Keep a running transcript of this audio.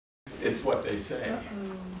It's what they say.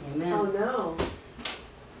 Amen. Oh no.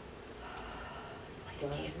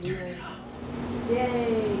 Turn it off.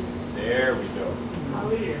 Yay. There we go.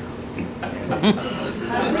 Hallelujah.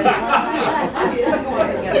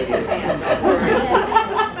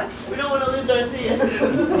 We don't want to lose our fan.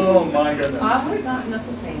 Oh my goodness. I would have gotten us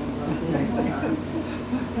a fan.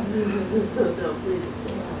 No, please.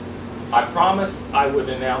 I promised I would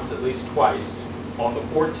announce at least twice on the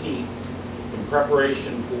 14th in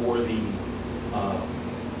preparation for the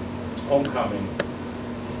homecoming,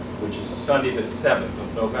 which is Sunday the 7th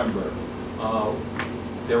of November.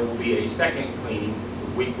 There will be a second cleaning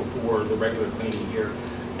the week before the regular cleaning here.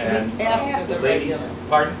 And Week after the ladies, regular.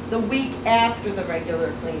 pardon? The week after the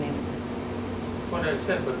regular cleaning. That's what I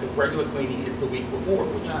said, but the regular cleaning is the week before,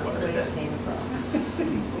 which is Not what the I way it said. came across.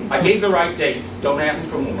 I gave the right dates, don't ask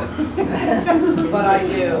for more. But I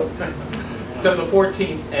do. So the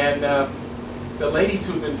 14th, and the ladies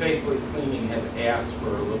who've been faithfully cleaning have asked for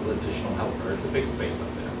a little additional help there. It's a big space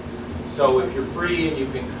up there. So if you're free and you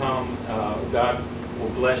can come, God will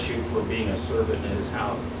bless you for being a servant in his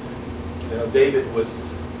house. You know, David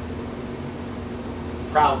was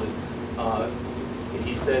proud that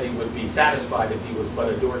he said he would be satisfied if he was but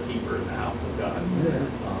a doorkeeper in the house of God.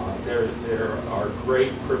 There are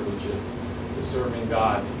great privileges to serving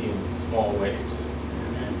God in small ways.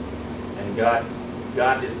 And God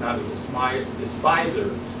is not a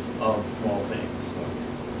despiser of small things. So,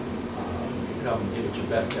 you come and give it your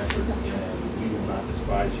best effort, and we will not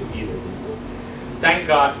despise you either. We will thank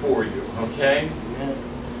God for you, okay?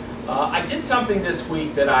 I did something this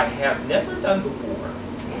week that I have never done before,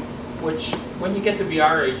 which, when you get to be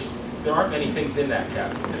our age, there aren't many things in that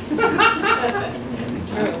category.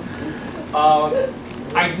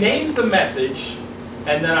 I named the message,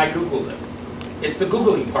 and then I Googled it. It's the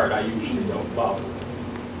Googling part I usually don't bother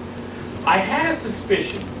with. I had a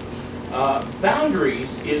suspicion.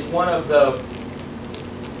 Boundaries is one of the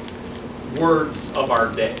words of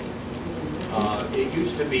our day. It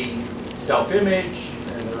used to be self-image,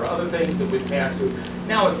 and there are other things that we've passed through.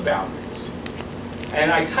 Now it's boundaries.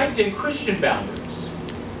 And I typed in Christian boundaries,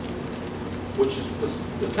 which is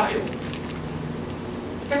the title.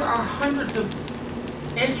 There are hundreds of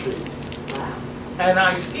entries. Wow. And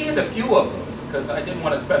I scanned a few of them because I didn't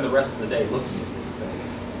want to spend the rest of the day looking at these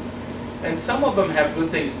things. And some of them have good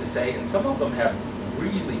things to say, and some of them have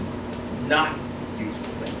really not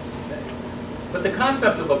useful things to say. But the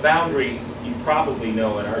concept of a boundary, you probably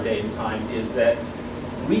know in our day and time, is that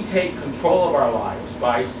we take control of our lives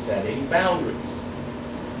by setting boundaries.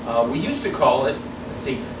 We used to call it, let's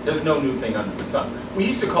see, there's no new thing under the sun. We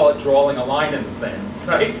used to call it drawing a line in the sand,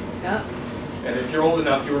 right? Yeah. And if you're old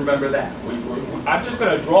enough, you remember that. I'm just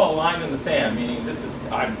going to draw a line in the sand, meaning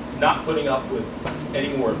I'm not putting up with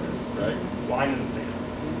any more of this, right? Line in the sand.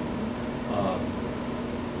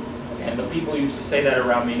 And the people who used to say that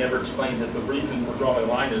around me never explained that the reason for drawing a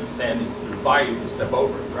line in the sand is to defy you to step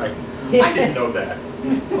over it, right? I didn't know that.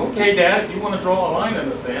 Okay, Dad, if you want to draw a line in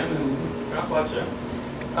the sand, God bless you.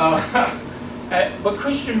 But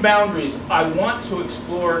Christian boundaries, I want to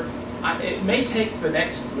explore. It may take the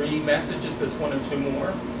next 3 messages, this one and 2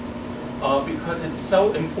 more, because it's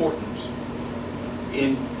so important.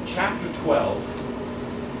 In chapter 12,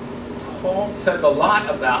 Paul says a lot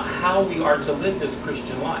about how we are to live this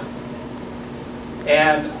Christian life.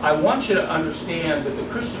 And I want you to understand that the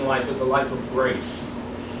Christian life is a life of grace.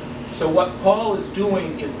 So what Paul is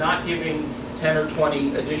doing is not giving 10 or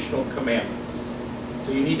 20 additional commandments.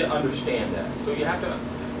 So you need to understand that. So you have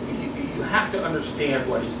to understand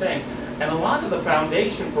what he's saying. And a lot of the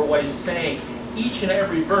foundation for what he's saying, each and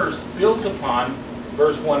every verse builds upon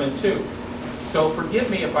verse 1 and 2. So forgive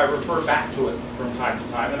me if I refer back to it from time to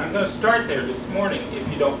time. And I'm going to start there this morning, if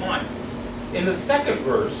you don't mind. In the second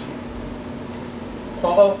verse,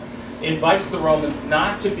 Paul invites the Romans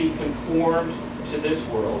not to be conformed to this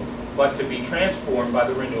world, but to be transformed by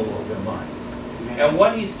the renewal of their mind. And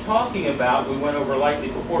what he's talking about, we went over lightly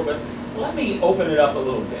before, but let me open it up a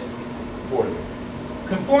little bit for you.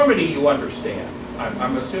 Conformity, you understand.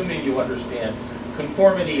 I'm assuming you understand.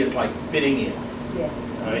 Conformity is like fitting in. Yeah.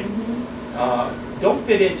 Right? Don't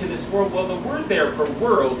fit into this world. Well, the word there for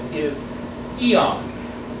world is eon.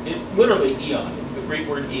 Literally eon. It's the Greek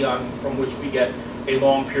word eon, from which we get a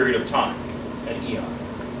long period of time, an eon.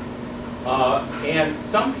 And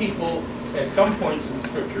some people, at some points in the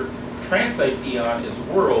scripture, translate eon as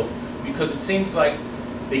world because it seems like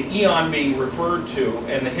the eon being referred to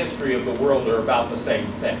and the history of the world are about the same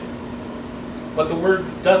thing. But the word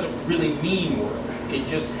doesn't really mean world. It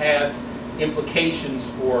just has implications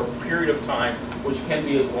for a period of time which can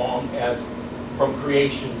be as long as from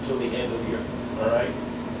creation till the end of the earth. All right?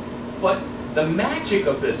 But the magic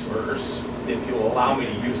of this verse, if you'll allow me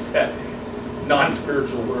to use that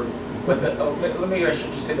non-spiritual word, but I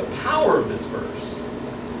should just say the power of this verse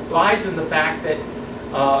lies in the fact that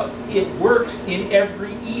it works in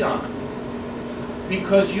every eon.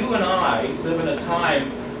 Because you and I live in a time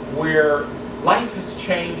where life has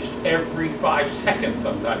changed every 5 seconds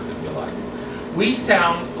sometimes, if you like. We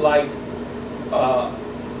sound like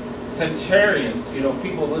centenarians, you know,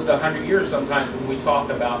 people who lived 100 years sometimes when we talk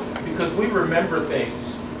about, because we remember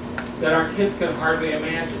things that our kids can hardly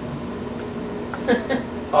imagine.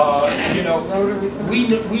 You know,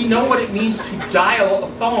 we know what it means to dial a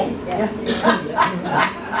phone.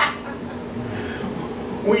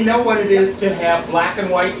 We know what it is to have black and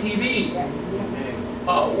white TV.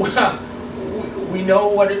 We know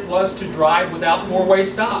what it was to drive without four-way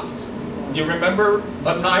stops. You remember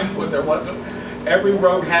a time when there wasn't, every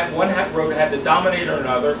road had, one road had to dominate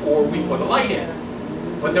another, or we put a light in.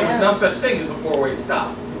 But there was no such thing as a four-way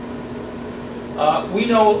stop. We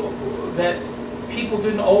know that people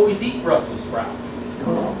didn't always eat Brussels sprouts.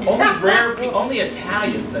 Only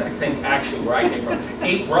Italians, I think, actually, where I came from,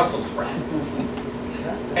 ate Brussels sprouts.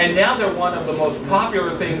 And now they're one of the most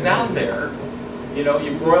popular things out there. You know,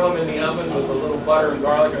 you broil them in the oven with a little butter and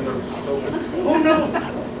garlic, and they're so good. Oh no!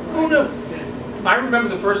 Oh no! I remember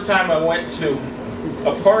the first time I went to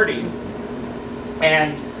a party,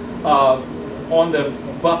 and on the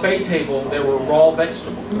buffet table there were raw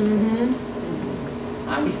vegetables.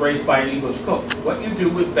 I was raised by an English cook. What you do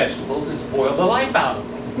with vegetables is boil the life out of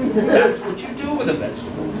them. That's what you do with a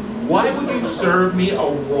vegetable. Why would you serve me a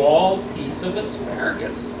raw piece of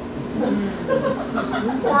asparagus?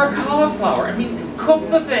 Or a cauliflower? I mean, cook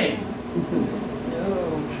the thing.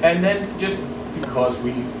 And then just because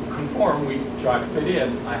we conform, we try to fit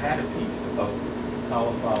in. I had a piece of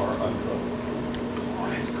cauliflower uncooked. Oh,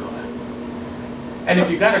 that's good. And if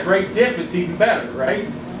you got a great dip, it's even better, right?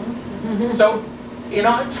 So, in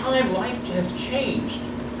our time, life has changed.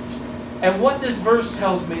 And what this verse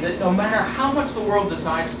tells me, that no matter how much the world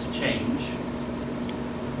decides to change,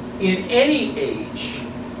 in any age,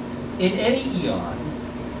 in any eon,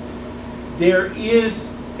 there is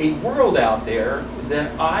a world out there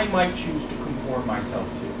that I might choose to conform myself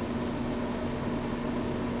to.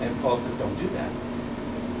 And Paul says, don't do that.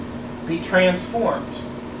 Be transformed.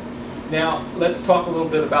 Now, let's talk a little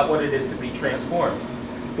bit about what it is to be transformed.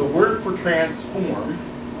 The word for transform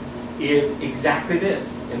is exactly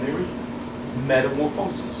this in the original.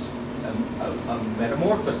 Metamorphosis. A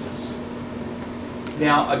metamorphosis.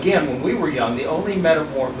 Now, again, when we were young, the only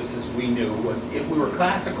metamorphosis we knew was if we were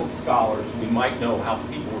classical scholars, we might know how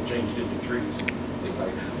people were changed into trees and things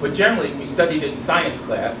like that. But generally, we studied it in science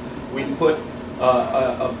class. We put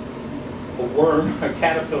a worm, a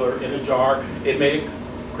caterpillar, in a jar. It made a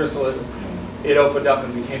chrysalis. It opened up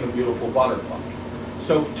and became a beautiful butterfly.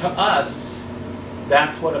 So to us,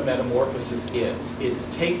 that's what a metamorphosis is. It's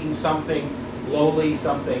taking something lowly,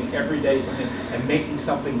 something everyday, something, and making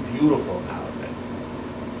something beautiful out of it.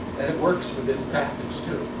 And it works for this passage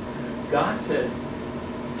too. God says,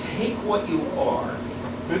 take what you are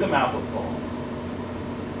through the mouth of Paul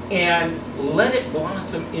and let it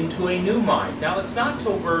blossom into a new mind. Now, it's not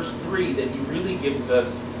till verse 3 that he really gives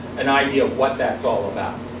us an idea of what that's all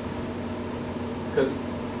about. Because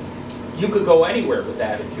you could go anywhere with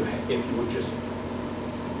that if you were just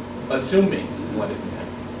assuming what it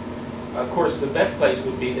meant. Of course, the best place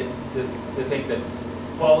would be to think that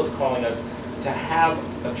Paul is calling us to have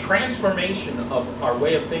a transformation of our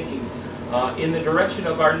way of thinking in the direction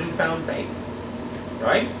of our newfound faith,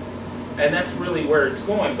 right? And that's really where it's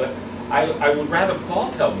going. But I would rather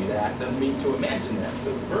Paul tell me that than me to imagine that.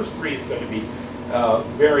 So verse 3 is going to be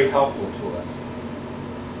very helpful to us.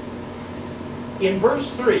 In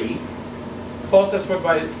verse 3, Paul says, "For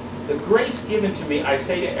by the grace given to me, I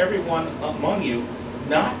say to everyone among you,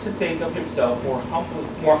 not to think of himself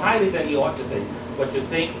more highly than he ought to think, but to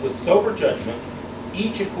think with sober judgment,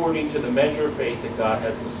 each according to the measure of faith that God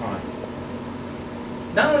has assigned."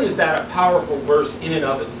 Not only is that a powerful verse in and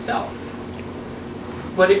of itself,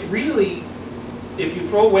 but it really, if you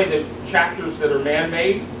throw away the chapters that are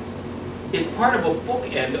man-made, it's part of a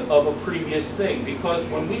bookend of a previous thing. Because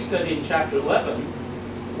when we studied in chapter 11,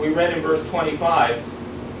 we read in verse 25,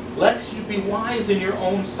 "Lest you be wise in your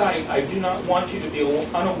own sight, I do not want you to be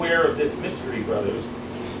unaware of this mystery, brothers."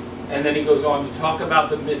 And then he goes on to talk about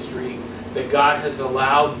the mystery that God has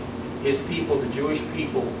allowed his people, the Jewish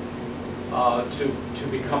people, to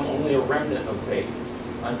become only a remnant of faith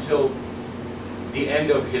until the end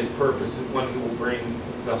of his purpose, when he will bring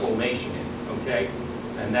the whole nation in, okay?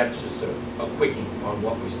 And that's just a quickie on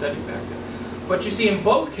what we studied back then. But you see, in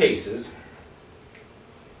both cases,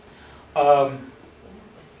 It'll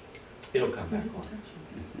come back on,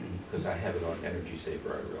 because I have it on Energy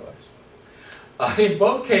Saver, I realize. In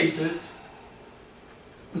both cases,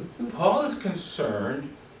 Paul is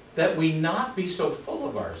concerned that we not be so full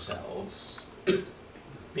of ourselves,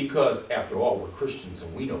 because after all, we're Christians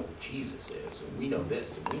and we know who Jesus is, and we know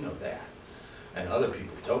this and we know that, and other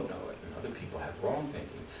people don't know it, and other people have wrong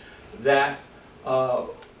thinking, that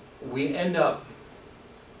we end up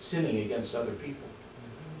sinning against other people.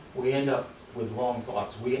 We end up with wrong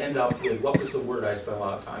thoughts. We end up with, what was the word I spent a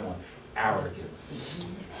lot of time on? Arrogance.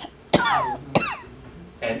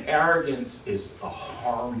 And arrogance is a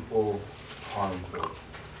harmful,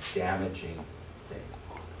 damaging thing.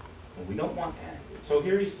 And we don't want arrogance. So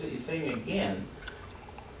here he's saying again,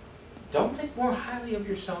 don't think more highly of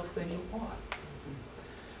yourself than you ought.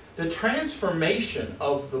 The transformation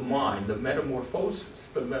of the mind, the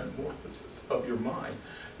metamorphosis of your mind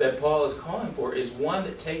that Paul is calling for is one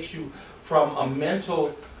that takes you from a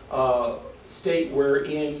mental state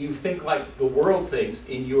wherein you think like the world thinks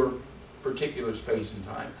in your particular space and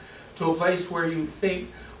time, to a place where you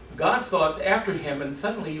think God's thoughts after him, and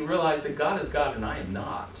suddenly you realize that God is God and I am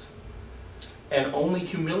not. And only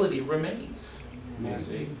humility remains. You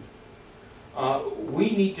see?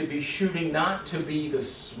 We need to be shooting not to be the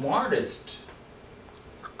smartest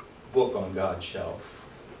book on God's shelf,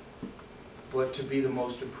 but to be the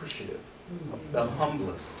most appreciative, the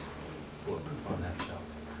humblest book on that shelf.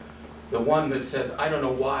 The one that says, I don't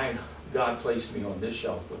know why God placed me on this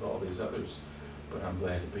shelf with all these others, but I'm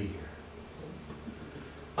glad to be here.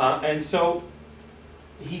 And so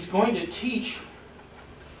he's going to teach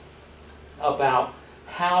about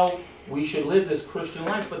how we should live this Christian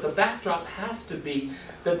life, but the backdrop has to be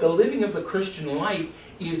that the living of the Christian life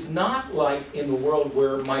is not like in the world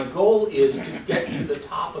where my goal is to get to the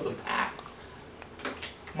top of the pack.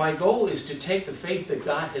 My goal is to take the faith that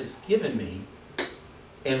God has given me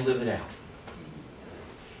and live it out.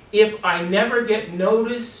 If I never get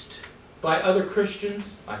noticed by other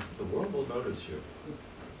Christians, the world will notice you,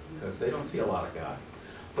 because they don't see a lot of God.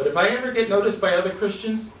 But if I ever get noticed by other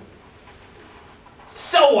Christians,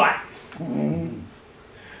 so what?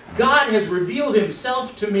 God has revealed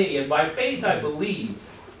himself to me, and by faith I believe.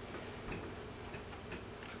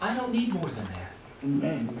 I don't need more than that.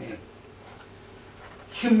 Amen.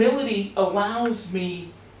 Humility allows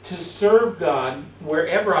me to serve God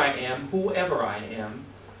wherever I am, whoever I am,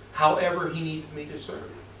 however he needs me to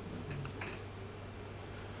serve.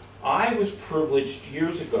 I was privileged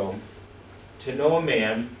years ago to know a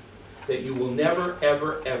man that you will never,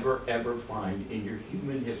 ever, ever, ever find in your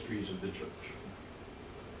human histories of the church.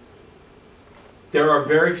 There are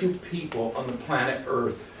very few people on the planet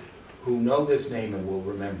Earth who know this name and will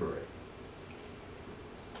remember it.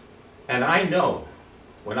 And I know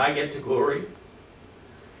when I get to glory,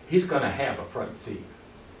 he's going to have a front seat.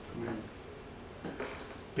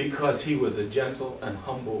 Because he was a gentle and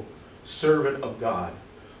humble servant of God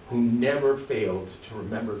who never failed to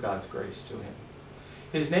remember God's grace to him.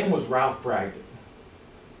 His name was Ralph Bragdon.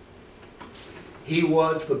 He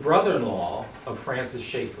was the brother-in-law of Francis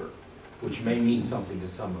Schaeffer, which may mean something to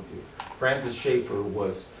some of you. Francis Schaeffer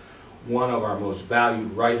was one of our most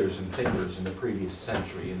valued writers and thinkers in the previous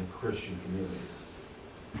century in the Christian community.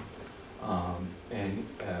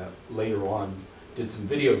 Later on did some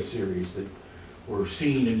video series that were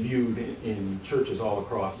seen and viewed in churches all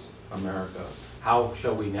across America. How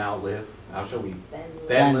shall we now live? How shall we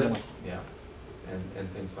then live? Yeah,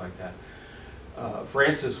 and things like that.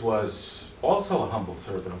 Francis was also a humble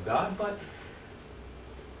servant of God, but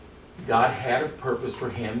God had a purpose for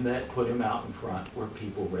him that put him out in front where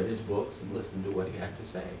people read his books and listened to what he had to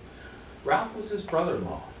say. Ralph was his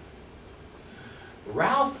brother-in-law.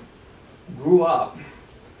 Ralph grew up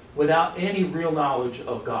without any real knowledge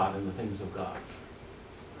of God and the things of God.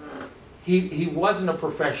 He wasn't a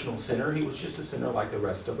professional sinner. He was just a sinner like the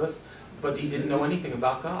rest of us, but he didn't know anything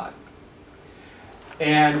about God.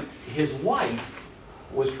 And his wife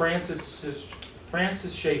was Francis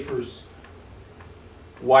Schaeffer's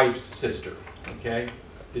wife's sister. Okay?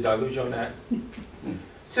 Did I lose you on that?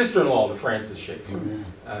 Sister-in-law to Francis Schaeffer.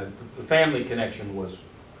 The family connection was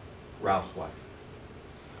Ralph's wife.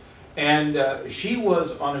 And she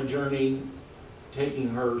was on a journey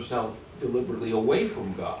taking herself deliberately away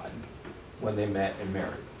from God when they met and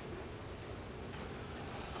married.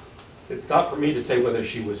 It's not for me to say whether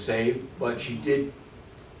she was saved, but she did,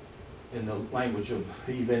 in the language of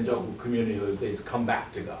the evangelical community of those days, come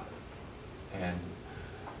back to God. And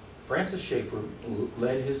Francis Schaeffer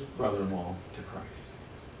led his brother-in-law to Christ.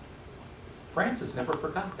 Francis never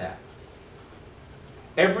forgot that.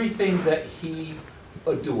 Everything that he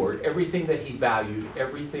adored, everything that he valued,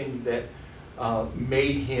 everything that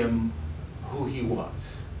made him who he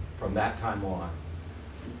was from that time on,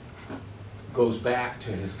 goes back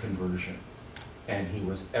to his conversion. And he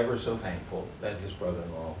was ever so thankful that his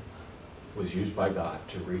brother-in-law was used by God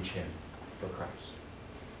to reach him for Christ.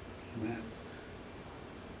 Amen.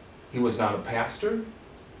 He was not a pastor.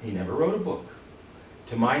 He never wrote a book.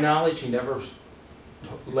 To my knowledge, he never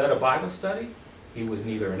led a Bible study. He was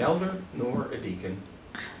neither an elder nor a deacon.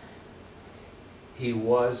 He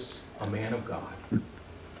was a man of God.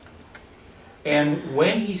 And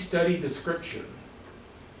when he studied the scripture,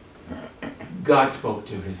 God spoke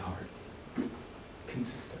to his heart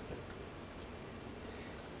consistently.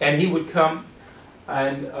 And he would come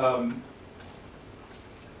and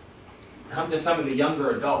come to some of the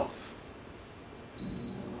younger adults.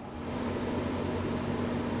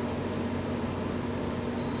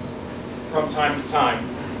 From time to time.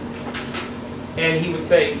 And he would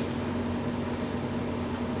say,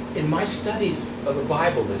 in my studies of the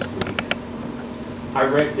Bible this week, I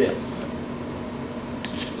read this.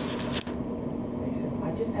 And he said,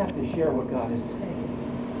 I just have to share what God is saying.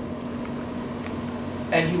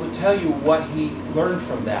 And he would tell you what he learned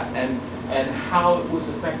from that and how it was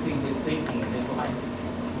affecting his thinking and his life.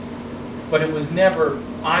 But it was never,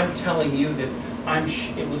 I'm telling you this.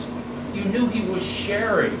 It was, you knew he was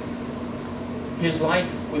sharing his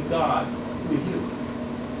life with God with you.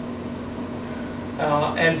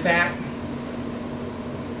 In fact,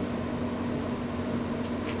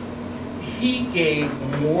 he gave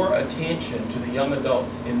more attention to the young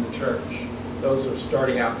adults in the church, those who are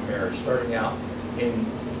starting out in marriage, starting out in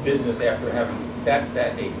business after having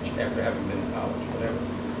that age, after having been in college, whatever,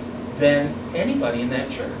 than anybody in that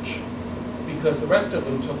church, because the rest of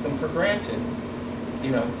them took them for granted.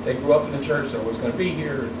 You know, they grew up in the church, they're always going to be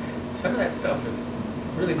here. Some of that stuff is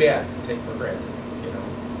really bad to take for granted. You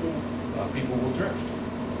know, people will drift.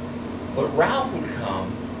 But Ralph would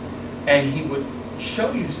come and he would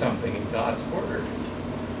show you something in God's Word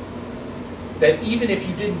that even if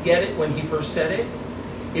you didn't get it when he first said it,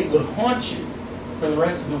 it would haunt you for the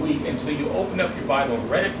rest of the week until you opened up your Bible and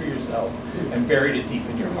read it for yourself and buried it deep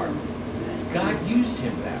in your heart. God used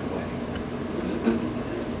him that way.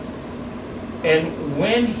 And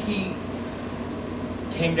when he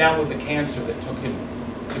came down with the cancer that took him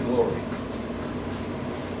to glory,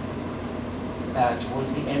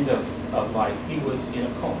 towards the end of life, he was in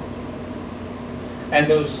a coma. And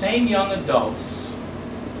those same young adults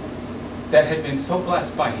that had been so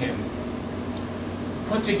blessed by him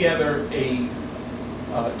put together a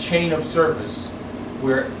chain of service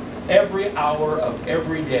where every hour of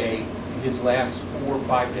every day, his last 4 or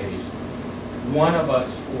 5 days, one of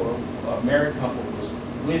us or a married couple was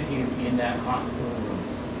with him in that hospital room,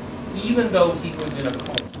 even though he was in a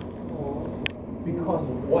coma, because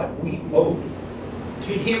of what we owed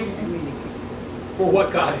to him for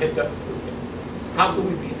what God had done for him. How could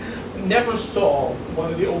we be? Never saw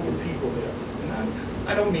one of the older people there. And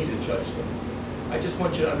I don't mean to judge them. I just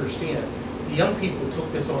want you to understand, the young people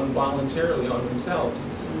took this on voluntarily on themselves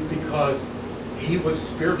because he was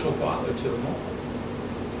spiritual father to them all.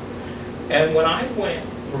 And when I went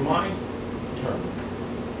for my term,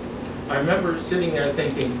 I remember sitting there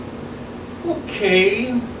thinking,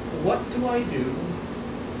 okay, what do I do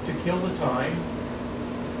to kill the time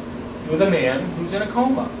with a man who's in a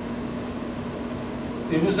coma?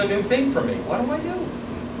 It was a new thing for me. What do I do?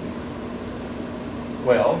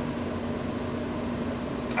 Well,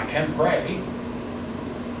 I can pray.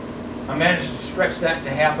 I managed to stretch that to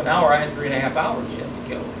half an hour. I had 3.5 hours yet to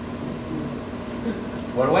kill.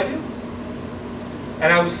 What do I do?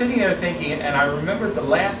 And I was sitting there thinking, and I remembered the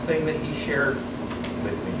last thing that he shared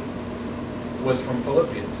with me was from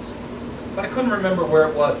Philippians. But I couldn't remember where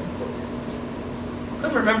it was in Philippians. I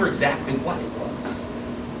couldn't remember exactly what it was.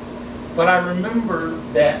 But I remember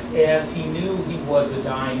that as he knew he was a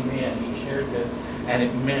dying man, he shared this, and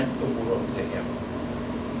it meant the world to him.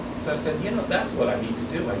 So I said, you know, that's what I need to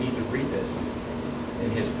do. I need to read this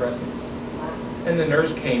in his presence. And the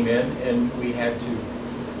nurse came in, and we had to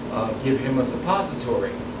give him a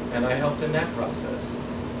suppository, and I helped in that process.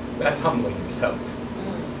 That's humbling yourself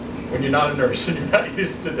when you're not a nurse and you're not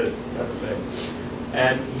used to this kind of thing.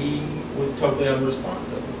 And he was totally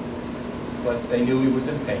unresponsive, but they knew he was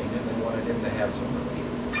in pain and they wanted him to have some relief.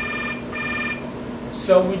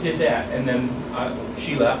 So we did that, and then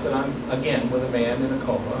she left, and I'm again with a man in a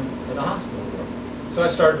coma in a hospital room. So I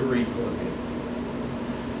started to read Philippians.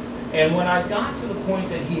 And when I got to the point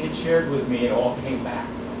that he had shared with me, it all came back.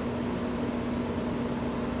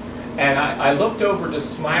 And I looked over to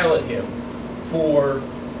smile at him for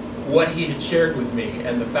what he had shared with me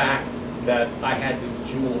and the fact that I had this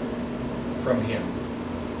jewel from him.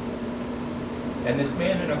 And this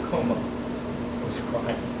man in a coma was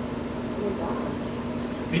crying.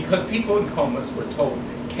 Because people in comas, we're told,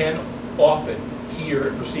 can often hear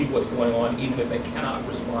and perceive what's going on even if they cannot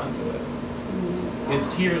respond to it. His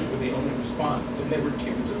tears were the only response, and they were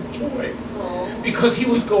tears of joy. Because he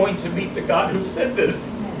was going to meet the God who said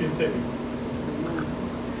this, you see.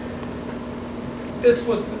 This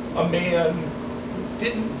was a man who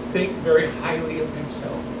didn't think very highly of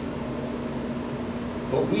himself.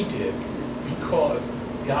 But we did, because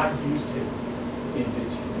God used him in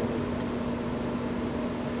his humility.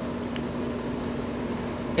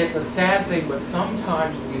 It's a sad thing, but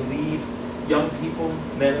sometimes we leave young people,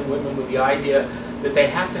 men and women, with the idea that they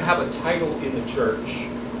have to have a title in the church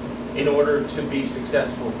in order to be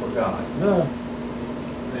successful for God. No.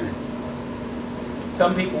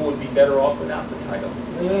 Some people would be better off without the title.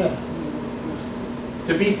 Yeah.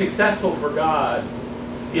 To be successful for God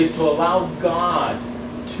is to allow God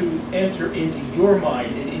to enter into your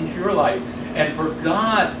mind and into your life, and for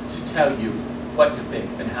God to tell you what to think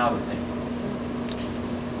and how to think.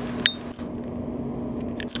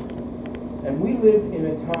 And we live in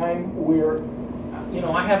a time where, you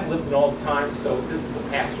know, I haven't lived it all the time, so this is a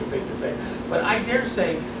pastor thing to say, but I dare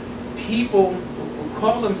say people who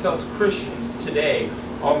call themselves Christians today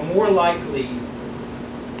are more likely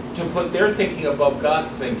to put their thinking above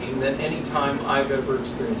God's thinking than any time I've ever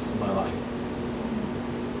experienced in my life.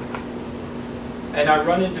 And I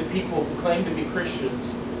run into people who claim to be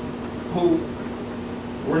Christians who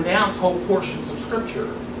renounce whole portions of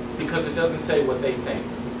Scripture because it doesn't say what they think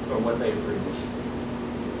or what they agree with.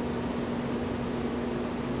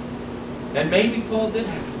 And maybe Paul did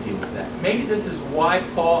have to deal with that. Maybe this is why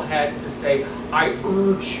Paul had to say, I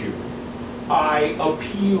urge you, I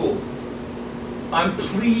appeal, I'm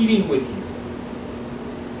pleading with you.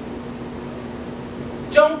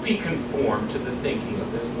 Don't be conformed to the thinking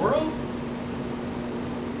of this world.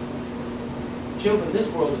 Children, this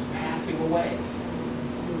world is passing away.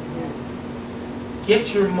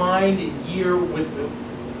 Get your mind in gear with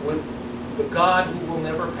the God who will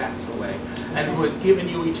never pass away and who has given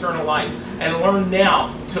you eternal life, and learn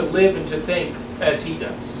now to live and to think as he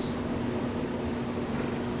does.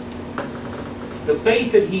 The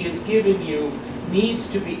faith that he has given you needs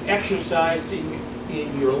to be exercised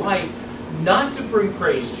in your life, not to bring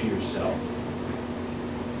praise to yourself,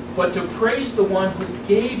 but to praise the one who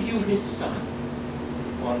gave you his Son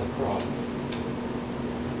on the cross.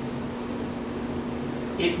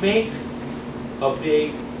 It makes a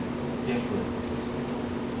big difference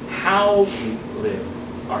how we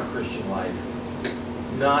live our Christian life,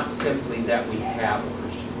 not simply that we have a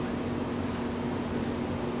Christian life.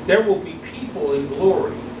 There will be people in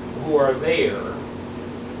glory who are there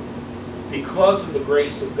because of the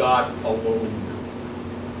grace of God alone.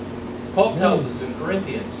 Paul tells us in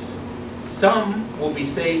Corinthians, some will be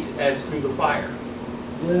saved as through the fire.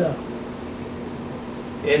 Yeah.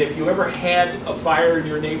 And if you ever had a fire in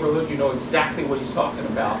your neighborhood, you know exactly what he's talking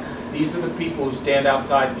about. These are the people who stand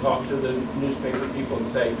outside and talk to the newspaper people and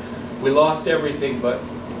say, we lost everything, but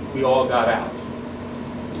we all got out.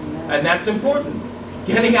 And that's important.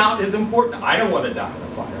 Getting out is important. I don't want to die in a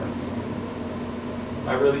fire.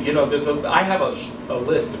 I really, you know, I have a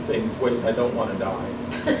list of things, ways I don't want to die.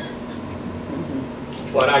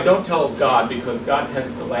 But I don't tell God because God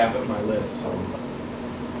tends to laugh at my list. So,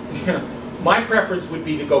 yeah. My preference would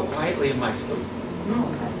be to go quietly in my sleep.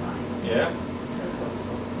 Yeah?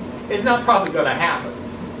 It's not probably going to happen,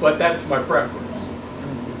 but that's my preference.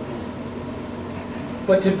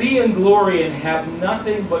 But to be in glory and have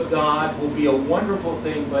nothing but God will be a wonderful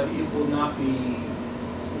thing, but it will not be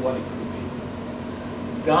what it could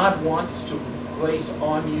be. God wants to place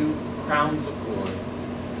on you crowns of glory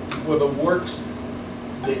for the works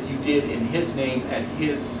that you did in his name at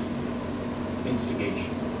his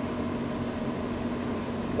instigation.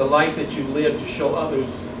 The life that you live to show others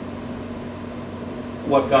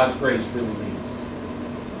what God's grace really means.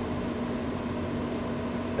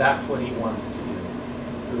 That's what he wants to do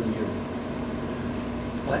through you.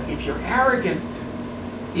 But if you're arrogant,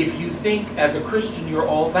 if you think as a Christian you're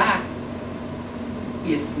all that,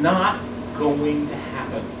 it's not going to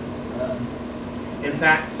happen. In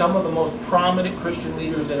fact, some of the most prominent Christian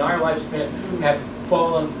leaders in our lifespan have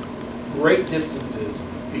fallen great distances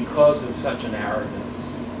because of such an arrogance.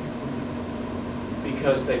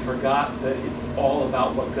 Because they forgot that it's all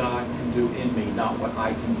about what God can do in me, not what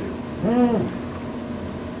I can do.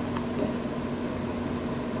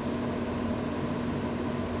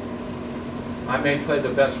 I may play the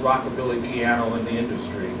best rockabilly piano in the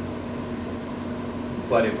industry,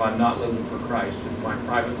 But if I'm not living for Christ, if my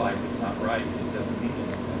private life is not right, it doesn't mean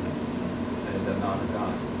anything. And it doesn't honor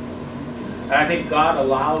God. And I think God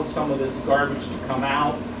allowed some of this garbage to come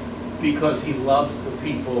out because He loves the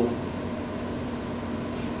people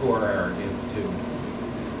who are arrogant too.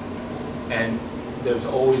 And there's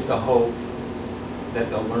always the hope that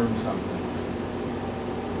they'll learn something.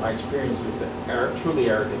 My experience is that truly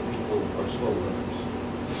arrogant people are slow learners.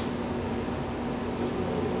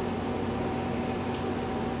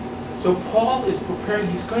 So Paul is preparing,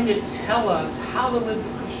 he's going to tell us how to live the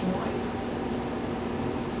Christian life.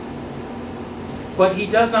 But he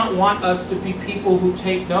does not want us to be people who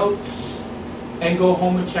take notes and go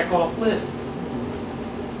home and check off lists.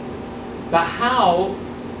 The how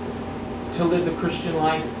to live the Christian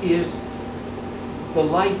life is the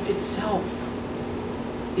life itself.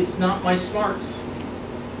 It's not my smarts.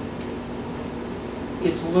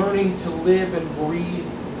 It's learning to live and breathe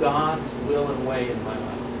God's will and way in my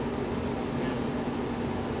life.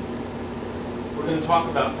 We're going to talk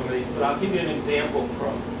about some of these, but I'll give you an example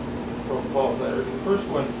from Paul's letter. The first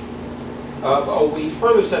one, he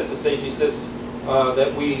further sets the stage. He says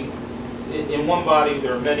that in one body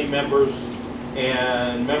there are many members,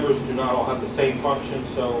 and members do not all have the same function,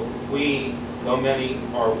 so we, though many,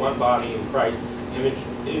 are one body in Christ,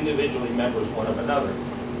 individually members one of another.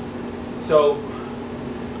 So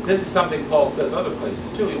this is something Paul says other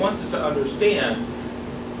places too. He wants us to understand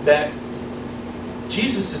that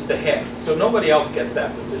Jesus is the head, so nobody else gets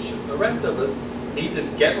that position. The rest of us need to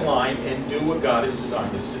get in line and do what God has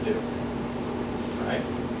designed us to do. Right?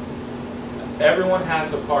 Everyone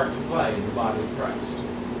has a part to play in the body of Christ.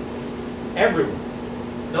 Everyone.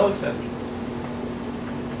 No exception.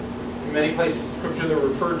 In many places in Scripture they're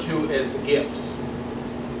referred to as the gifts.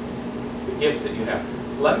 The gifts that you have.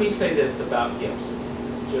 Let me say this about gifts,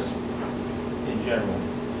 just in general.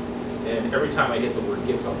 And every time I hit the word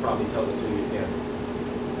gifts, I'll probably tell it to you again.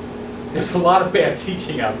 There's a lot of bad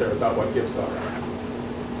teaching out there about what gifts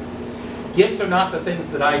are. Gifts are not the things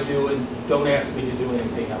that I do, and don't ask me to do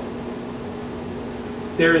anything else.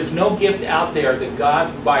 There is no gift out there that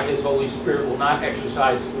God, by His Holy Spirit, will not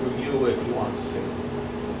exercise through you if He wants to.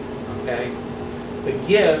 Okay? The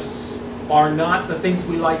gifts are not the things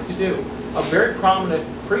we like to do. A very prominent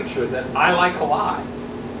preacher that I like a lot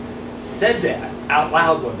said that out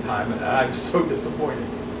loud one time, and I was so disappointed.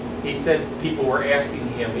 He said people were asking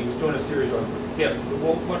him, he was doing a series on gifts.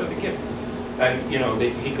 Well, what are the gifts? And, you know,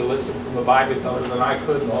 he could list them from the Bible better than I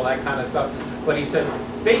could and all that kind of stuff. But he said,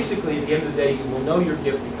 basically, at the end of the day, you will know your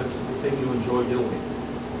gift because it's the thing you enjoy doing.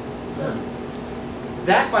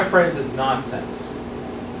 That, my friends, is nonsense.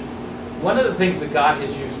 One of the things that God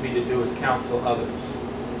has used me to do is counsel others.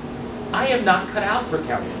 I am not cut out for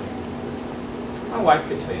counseling. My wife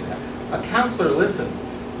could tell you that. A counselor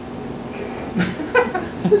listens.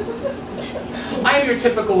 I am your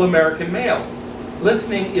typical American male.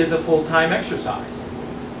 Listening is a full-time exercise.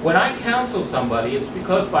 When I counsel somebody, it's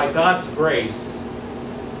because by God's grace,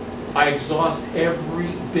 I exhaust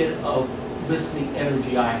every bit of listening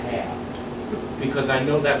energy I have. Because I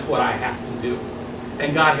know that's what I have to do.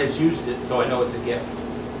 And God has used it, so I know it's a gift.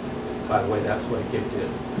 By the way, that's what a gift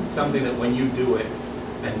is. Something that when you do it,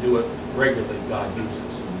 and do it regularly, God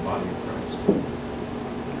uses in the body of Christ.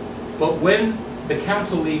 But when the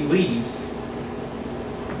counselee leaves,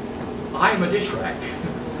 I am a dish rack.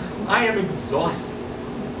 I am exhausted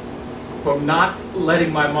from not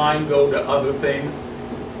letting my mind go to other things.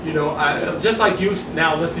 You know, just like you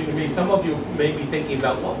now listening to me, some of you may be thinking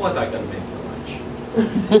about, what was I going to make for lunch?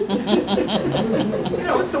 You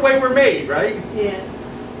know, it's the way we're made, right? Yeah.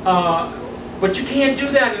 But you can't do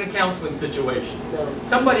that in a counseling situation. No.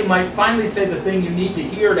 Somebody might finally say the thing you need to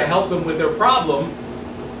hear to help them with their problem,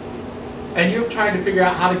 and you're trying to figure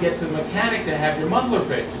out how to get to the mechanic to have your muffler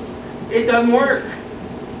fixed. It doesn't work.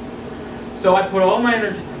 So I put all my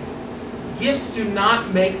energy. Gifts do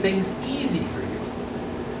not make things easy for you.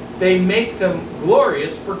 They make them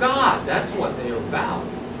glorious for God. That's what they are about.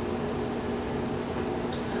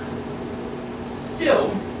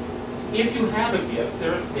 Still, if you have a gift,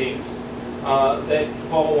 there are things that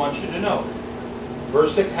Paul wants you to know.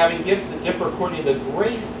 Verse 6, having gifts that differ according to the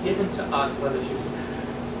grace given to us, let us use them.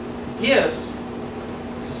 Gifts,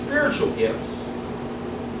 spiritual gifts,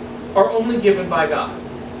 are only given by God.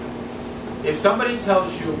 If somebody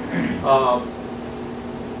tells you,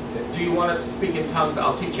 do you want to speak in tongues?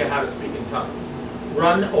 I'll teach you how to speak in tongues.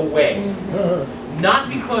 Run away. Not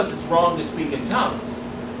because it's wrong to speak in tongues,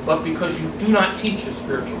 but because you do not teach a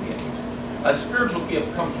spiritual gift. A spiritual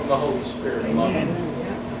gift comes from the Holy Spirit alone.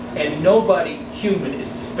 And nobody human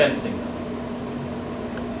is dispensing them.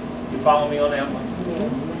 You follow me on that one?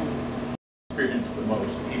 experience the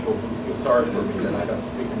most, people who feel sorry for me that I don't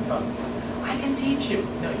speak in tongues. I can teach you.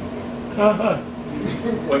 No, you can't.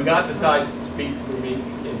 When God decides to speak through me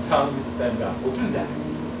in tongues, then God will do that.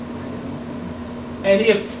 And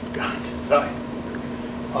if God decides to do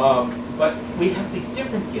it. But we have these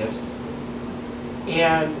different gifts,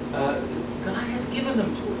 and God has given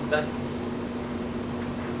them to us. That's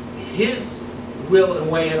His will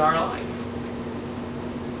and way in our life.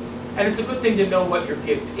 And it's a good thing to know what your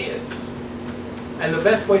gift is. And the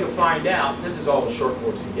best way to find out, this is all a short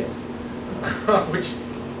course in gifts, which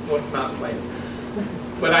was not planned.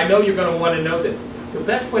 But I know you're going to want to know this. The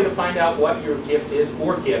best way to find out what your gift is,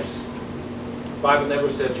 or gifts, the Bible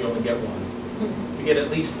never says you only get one. You get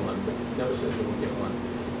at least one, but it never says you only get one,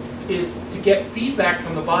 is to get feedback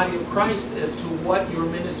from the body of Christ as to what your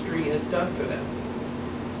ministry has done for them.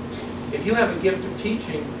 If you have a gift of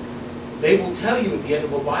teaching, they will tell you at the end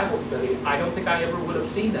of a Bible study, I don't think I ever would have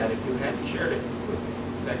seen that if you hadn't shared it with me.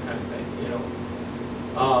 That kind of thing, you know.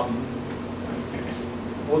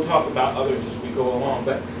 We'll talk about others as we go along,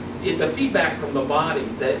 but the feedback from the body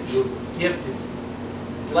that your gift is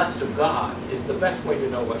blessed of God is the best way to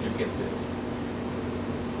know what your gift is.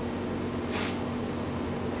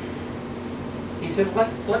 He said,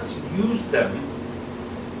 let's use them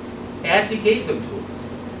as He gave them to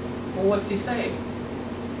us. Well, what's He saying?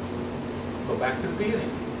 Go back to the beginning.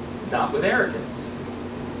 Not with arrogance,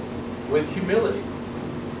 with humility.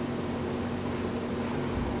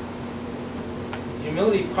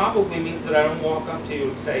 Humility probably means that I don't walk up to you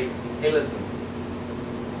and say, hey, listen,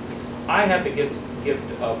 I have the gift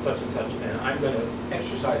of such and such, and I'm going to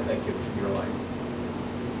exercise that gift in your life.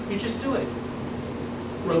 You just do it.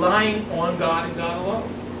 Relying on God and God alone.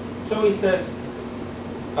 So he says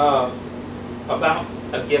about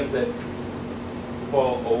a gift that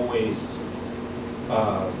Paul always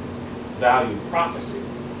valued, prophecy.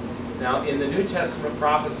 Now, in the New Testament,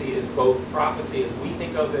 prophecy is both prophecy as we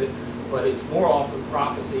think of it, but it's more often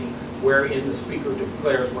prophecy wherein the speaker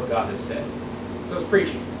declares what God has said. So it's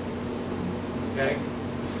preaching. Okay?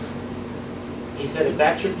 He said, if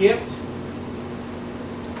that's your gift,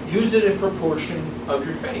 use it in proportion of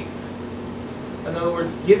your faith. In other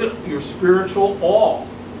words, give it your spiritual all.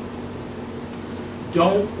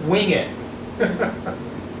 Don't wing it.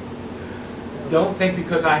 Don't think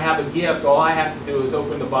because I have a gift, all I have to do is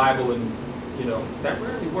open the Bible and, you know, that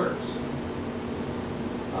rarely works.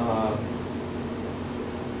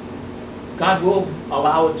 God will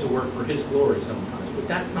allow it to work for His glory sometimes, but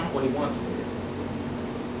that's not what He wants from you.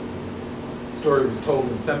 A story was told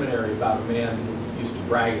in seminary about a man who used to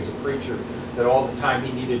brag as a preacher that all the time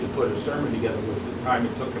he needed to put a sermon together was the time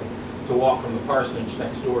it took him to walk from the parsonage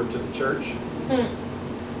next door to the church.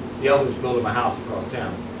 The elders built him a house across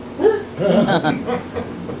town.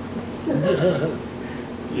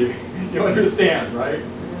 You understand, right?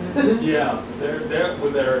 Yeah, there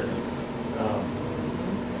was arrogance.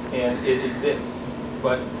 And it exists.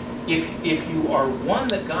 But if you are one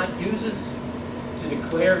that God uses to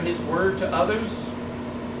declare His word to others,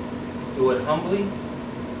 do it humbly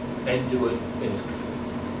and do it as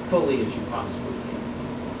fully as you possibly can.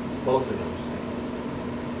 Both of those things.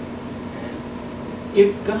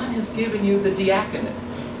 If God has given you the diaconate,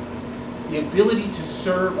 the ability to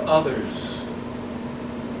serve others,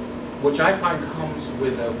 which I find comes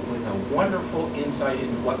with a wonderful insight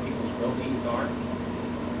into what people's real needs are.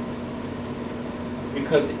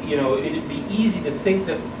 Because, you know, it'd be easy to think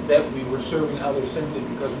that we were serving others simply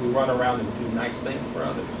because we run around and do nice things for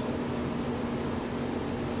others.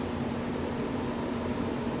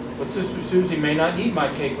 But Sister Susie may not need my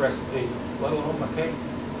cake recipe, let alone my cake.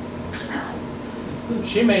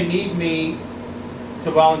 She may need me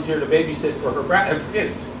to volunteer to babysit for her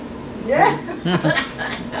kids. Yeah.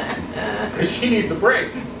 Because she needs a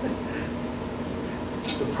break.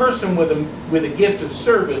 The person with a gift of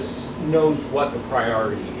service knows what the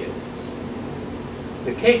priority is.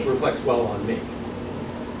 The cake reflects well on me.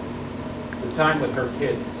 The time with her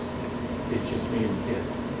kids is just me and the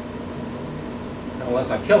kids. And unless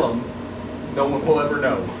I kill them, no one will ever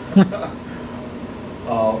know.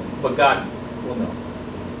 But God will know.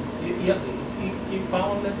 You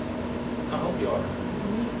following this? I hope you are.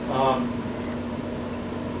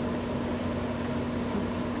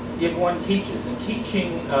 If one teaches, and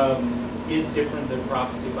teaching is different than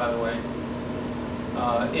prophecy, by the way.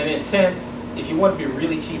 In a sense, if you want to be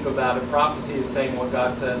really cheap about it, prophecy is saying what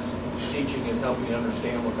God says. Teaching is helping you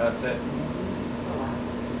understand what God said.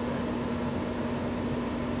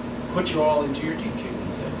 Put your all into your teaching,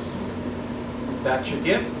 he says. If that's your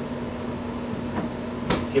gift,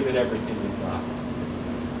 give it everything you've got.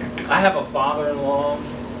 I have a father-in-law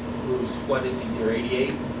who's, what is he, dear,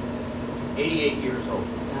 88? 88 years old.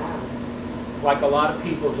 Wow. Like a lot of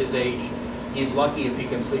people his age, he's lucky if he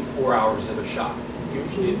can sleep 4 hours at a shot.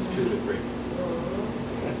 Usually it's 2 to 3.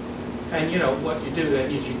 And you know what you do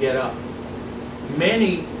then is you get up.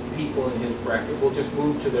 Many people in his bracket will just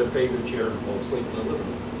move to their favorite chair and fall asleep in the living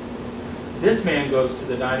room. This man goes to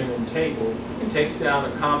the dining room table and takes down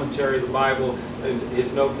a commentary of the Bible,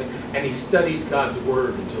 his notebook, and he studies God's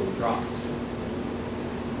Word until he drops.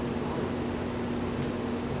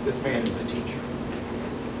 This man is a teacher.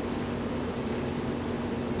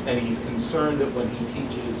 And he's concerned that when he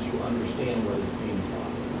teaches, you understand what is being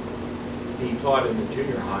taught. He taught in the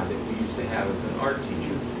junior high that we used to have as an art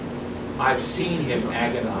teacher. I've seen him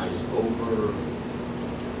agonize over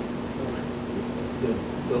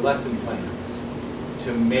the lesson plans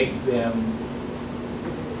to make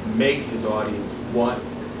his audience want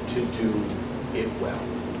to do it well.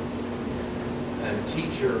 And a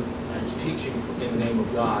teacher who's teaching in the name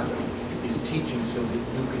of God is teaching so that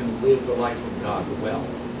you can live the life of God well.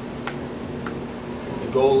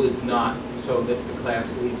 The goal is not so that the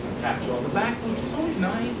class leaves and pat you on the back, which is always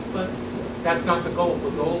nice, but that's not the goal.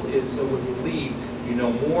 The goal is so when you leave, you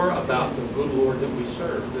know more about the good Lord that we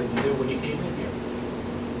serve than you knew when you came in here.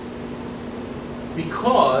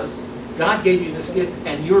 Because God gave you this gift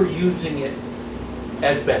and you're using it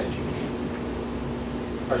as best you can.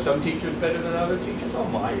 Are some teachers better than other teachers? Oh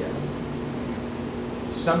my, yes.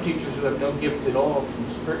 Some teachers who have no gift at all of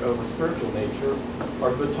a spiritual nature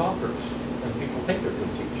are good talkers, and people think they're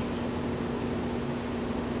good teachers.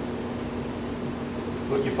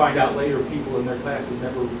 But you find out later people in their classes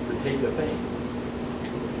never retained a thing.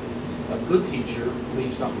 A good teacher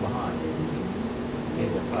leaves something behind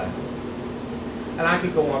in their classes. And I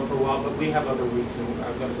could go on for a while, but we have other weeks, and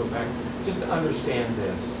I'm going to go back. Just to understand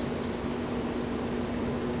this,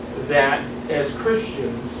 that as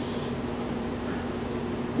Christians,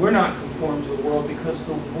 we're not conformed to the world because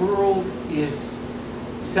the world is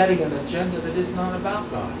setting an agenda that is not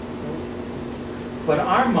about God. But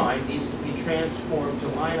our mind needs to be transformed to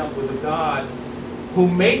line up with a God who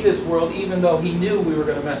made this world even though he knew we were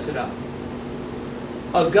going to mess it up.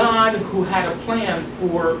 A God who had a plan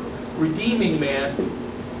for redeeming man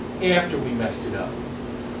after we messed it up.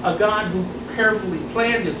 A God who carefully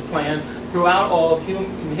planned his plan throughout all of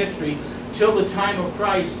human history till the time of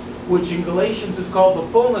Christ, which in Galatians is called the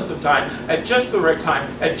fullness of time, at just the right time,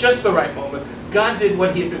 at just the right moment. God did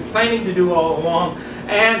what he had been planning to do all along,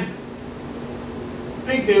 and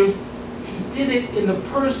big news, he did it in the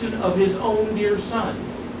person of his own dear Son.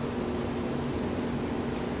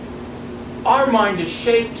 Our mind is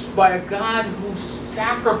shaped by a God who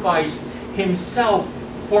sacrificed himself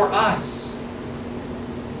for us,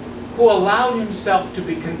 who allowed himself to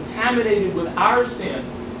be contaminated with our sin,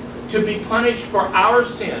 to be punished for our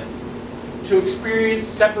sin, to experience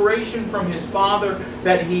separation from his Father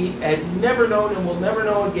that he had never known and will never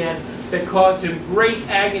know again, that caused him great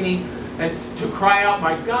agony, and to cry out,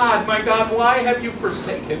 my God, why have you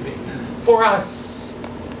forsaken me? For us.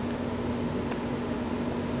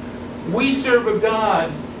 We serve a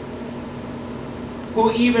God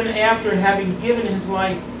who, even after having given his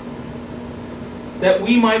life that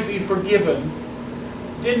we might be forgiven,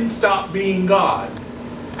 didn't stop being God.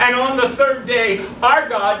 And on the third day, our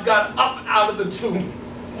God got up out of the tomb.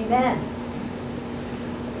 Amen.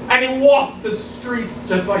 And he walked the streets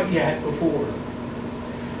just like he had before.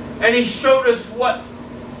 And he showed us what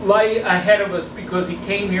lay ahead of us because he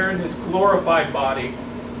came here in this glorified body.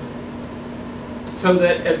 So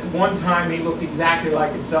that at one time he looked exactly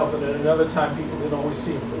like himself, and at another time people didn't always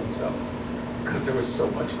see him for himself. Because there was so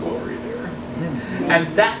much glory there.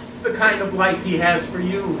 And that's the kind of life he has for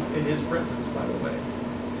you in his presence, by the way.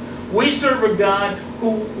 We serve a God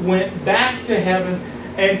who went back to heaven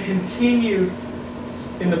and continued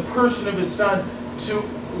in the person of his Son to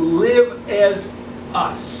live as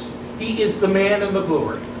us. He is the man in the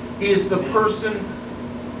glory. He is the person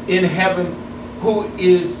in heaven who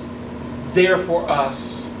is there for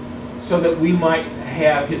us so that we might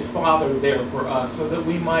have his Father there for us, so that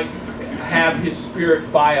we might have his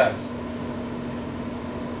Spirit by us.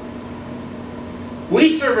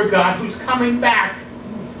 We serve a God who's coming back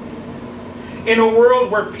in a world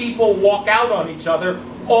where people walk out on each other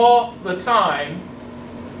all the time.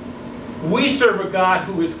 We serve a God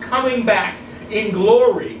who is coming back in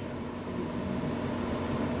glory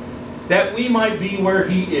that we might be where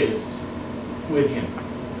he is with him.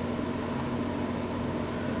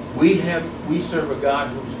 We serve a God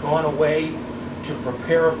who's gone away to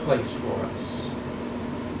prepare a place for us.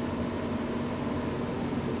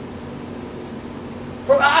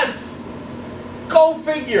 For us! Go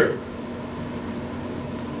figure!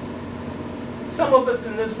 Some of us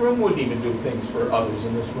in this room wouldn't even do things for others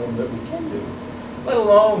in this room that we can do, let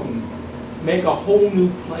alone make a whole new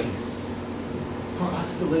place for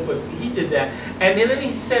us to live with. He did that. And then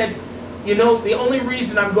he said, you know, the only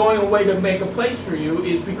reason I'm going away to make a place for you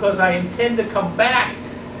is because I intend to come back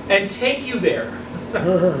and take you there.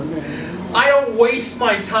 I don't waste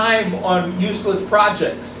my time on useless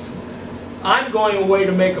projects. I'm going away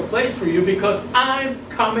to make a place for you because I'm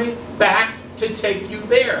coming back to take you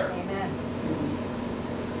there. Amen.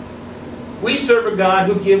 We serve a God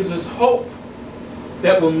who gives us hope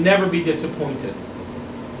that will never be disappointed.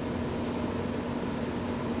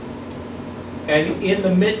 And in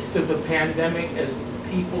the midst of the pandemic, as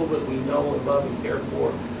people that we know and love and care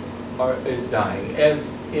for is dying,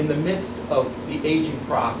 as in the midst of the aging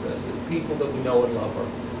process, as people that we know and love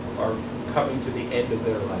are coming to the end of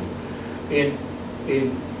their life, in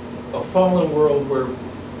a fallen world where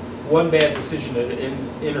one bad decision at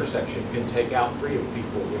an intersection can take out 3 of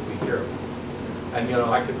people if we hear of it. And you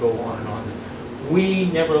know, I could go on and on. We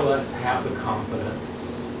nevertheless have the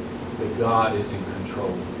confidence that God is in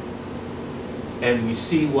control. And we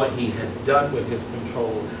see what He has done with His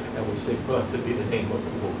control, and we say, blessed be the name of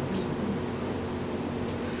the Lord.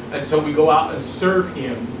 And so we go out and serve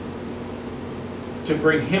Him to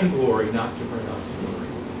bring Him glory, not to bring us glory.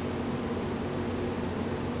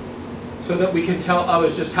 So that we can tell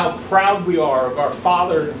others just how proud we are of our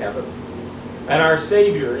Father in heaven, and our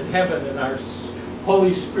Savior in heaven, and our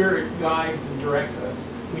Holy Spirit guides and directs us.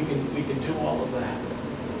 We can do all of that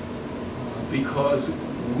because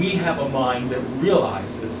we have a mind that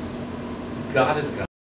realizes God is God.